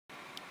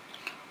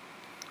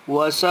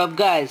What's up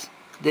guys,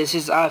 this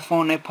is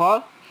iPhone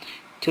Nepal.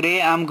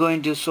 Today I'm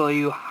going to show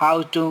you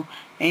how to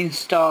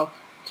install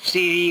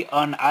Siri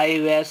on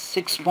iOS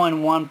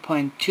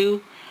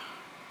 6.1.2,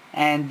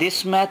 and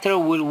this method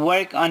will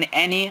work on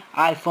any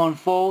iPhone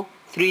 4,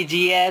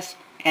 3GS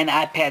and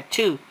iPad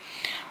 2.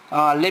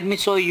 Let me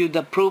show you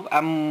the proof.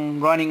 I'm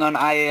running on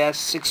iOS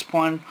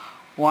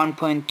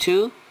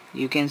 6.1.2.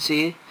 You can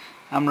see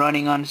I'm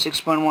running on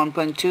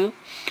 6.1.2.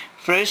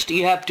 First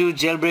you have to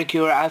jailbreak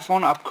your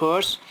iPhone, of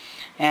course,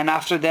 and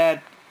after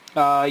that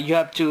you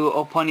have to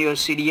open your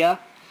Cydia,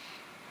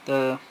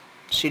 the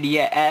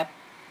Cydia app.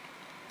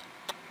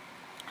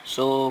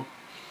 So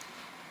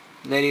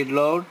let it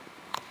load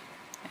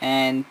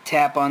and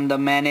tap on the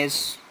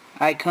manage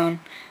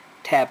icon,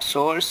 tap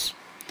source.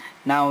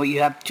 Now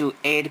you have to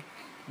add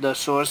the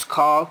source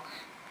call.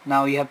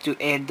 Now you have to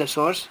add the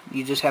source.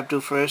 You just have to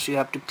first you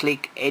have to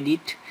click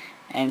edit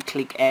and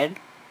click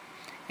add,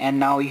 and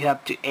now you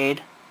have to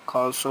add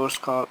call source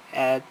call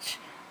h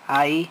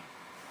I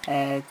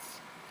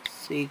s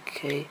c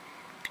k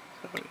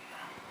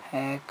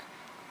hack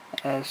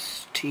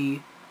s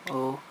t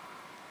o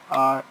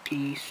r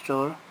e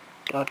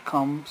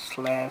store.com /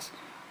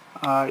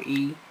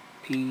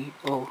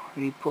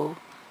 repo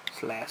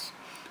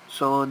 /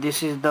 so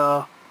this is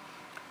the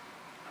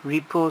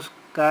repos,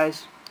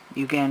 guys.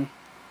 You can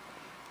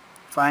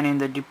find in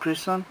the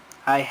description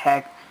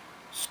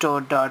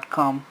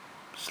iHackStore.com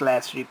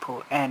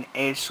 /repo and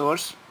add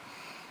source,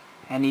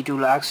 and it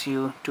will ask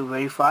you to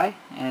verify,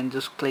 and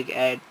just click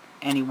add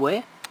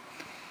anyway,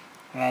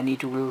 and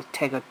it will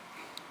take a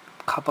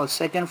couple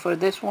seconds for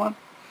this one.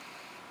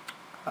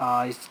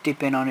 It's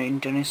depend on your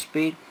internet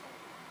speed.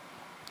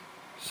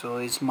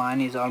 So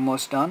mine is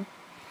almost done.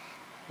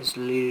 It's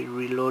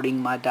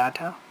reloading my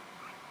data,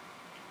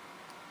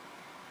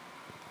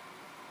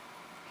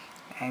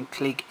 and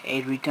click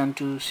add return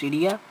to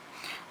Cydia.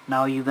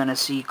 Now you're gonna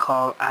see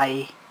call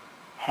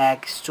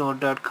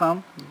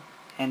iHackStore.com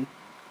and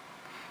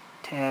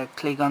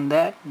click on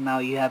that. Now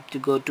you have to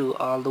go to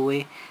all the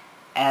way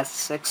S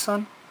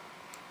section,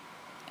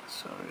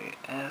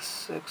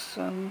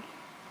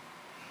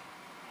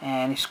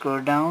 and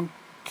scroll down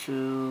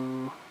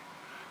to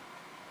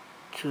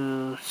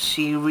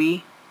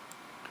Siri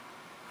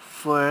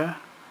for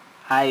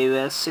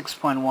iOS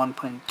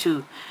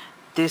 6.1.2.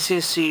 This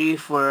is Siri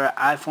for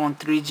iPhone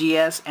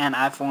 3GS and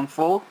iPhone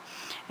 4,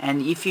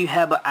 and if you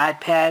have an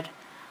iPad,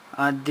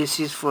 this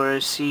is for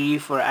Siri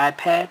for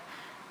iPad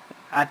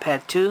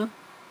 2.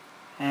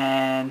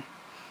 And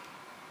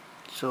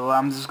so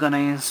I'm just gonna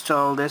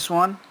install this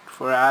one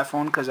for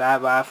iPhone because I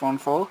have iPhone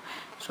 4.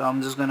 So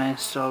I'm just gonna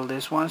install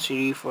this one,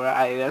 Siri for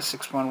iOS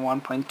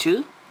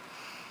 6.1.2.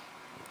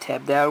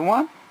 Tap that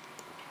one,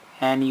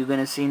 and you're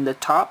gonna see in the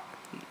top.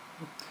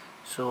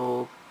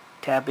 So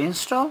tap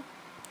install.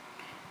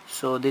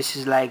 So this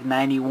is like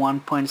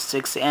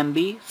 91.6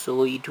 MB,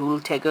 so it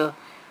will take a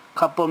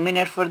couple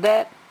minutes for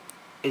that.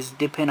 It's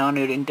depend on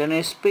your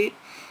internet speed.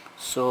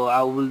 So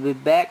I will be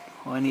back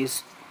when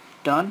it's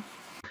done.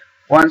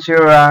 Once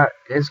your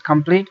is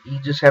complete, you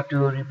just have to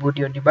reboot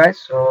your device.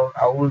 So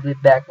I will be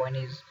back when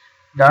it's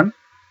done.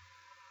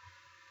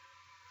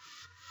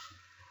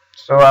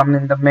 So I'm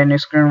in the menu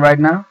screen right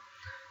now.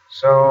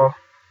 So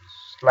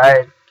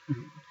slide,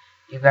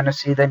 you're gonna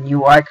see the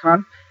new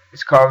icon.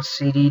 It's called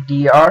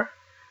CDDR.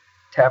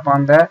 Tap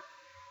on that,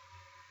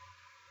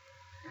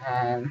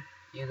 and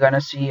you're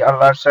gonna see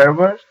alert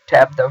server.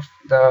 Tap the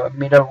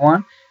middle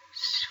one,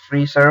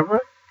 free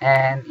server,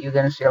 and you're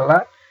gonna see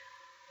alert.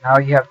 Now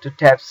you have to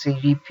tap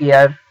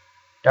cdpr.ru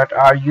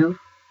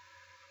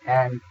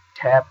and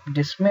tap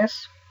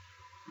dismiss.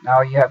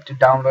 Now you have to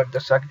download the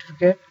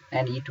certificate,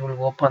 and it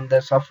will open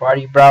the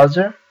Safari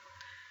browser.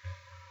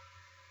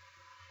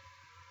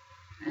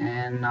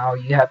 And now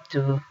you have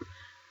to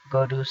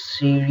go to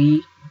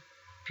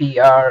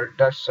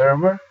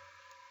cdpr.server,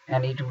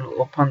 and it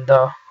will open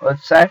the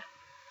website.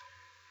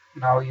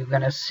 Now you're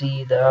gonna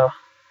see the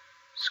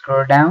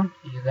scroll down,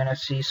 you're gonna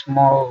see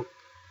small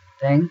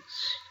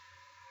things.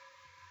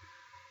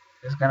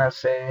 It's gonna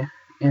say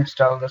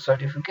install the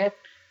certificate.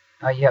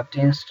 Now you have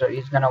to install.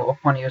 It's gonna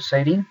open your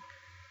setting.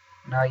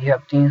 Now you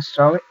have to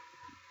install it,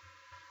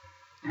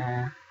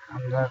 and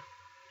I'm gonna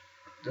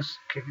just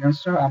click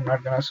install. I'm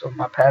not gonna show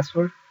my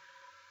password,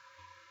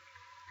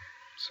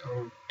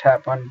 so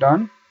tap on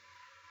done.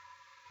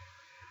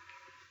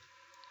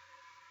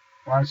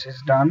 Once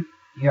it's done,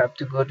 you have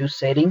to go to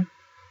setting,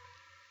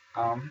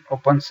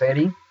 open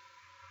setting,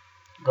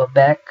 go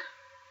back,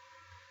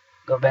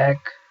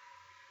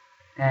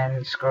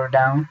 and scroll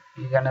down.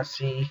 You're gonna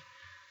see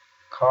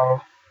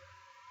call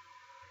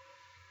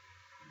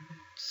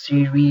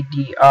Siri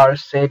DR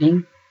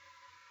setting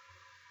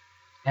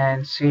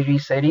and Siri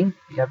setting.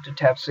 You have to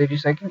tap Siri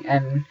setting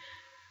and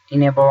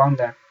enable on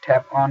that.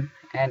 Tap on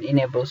and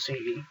enable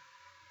Siri.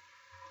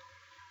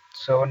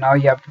 So now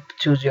you have to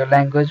choose your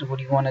language. What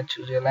do you want to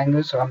choose your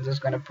language? So I'm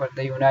just gonna put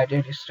the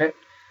United States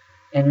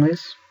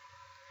English,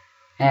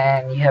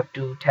 and you have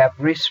to tap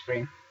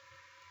respring.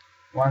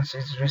 Once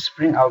it's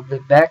respring, I'll be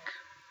back.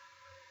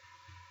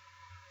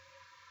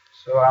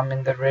 So I'm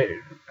in the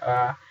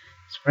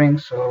spring,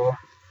 so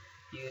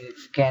you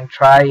can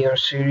try your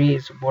Siri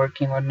is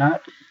working or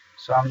not.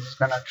 So I'm just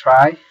gonna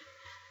try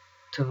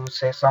to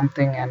say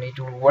something and it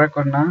will work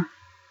or not.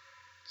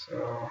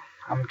 So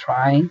I'm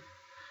trying.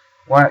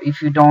 Well,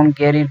 if you don't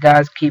get it,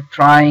 guys, keep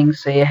trying.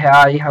 Say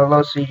hi,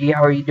 hello Siri,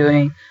 how are you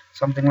doing?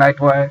 Something like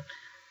that.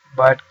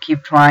 But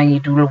keep trying.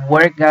 It will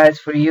work, guys,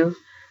 for you.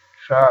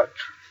 Try,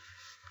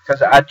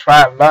 because I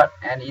try a lot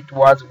and it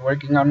was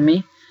working on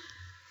me.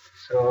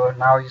 So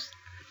now it's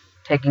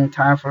taking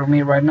time for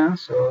me right now.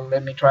 So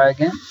let me try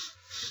again.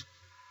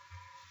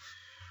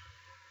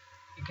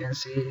 You can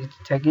see it's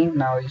taking.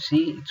 Now you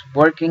see it's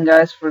working,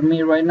 guys, for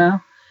me right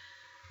now.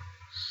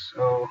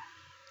 So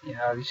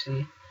yeah, you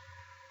see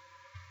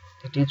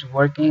it is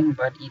working,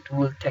 but it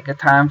will take a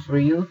time for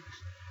you.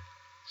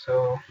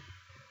 So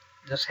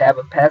just have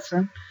a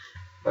passion,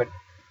 but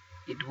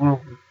it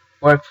will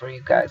work for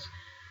you guys.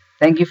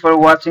 Thank you for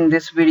watching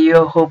this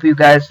video. Hope you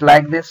guys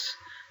like this.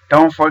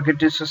 Don't forget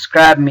to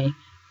subscribe me.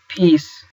 Peace.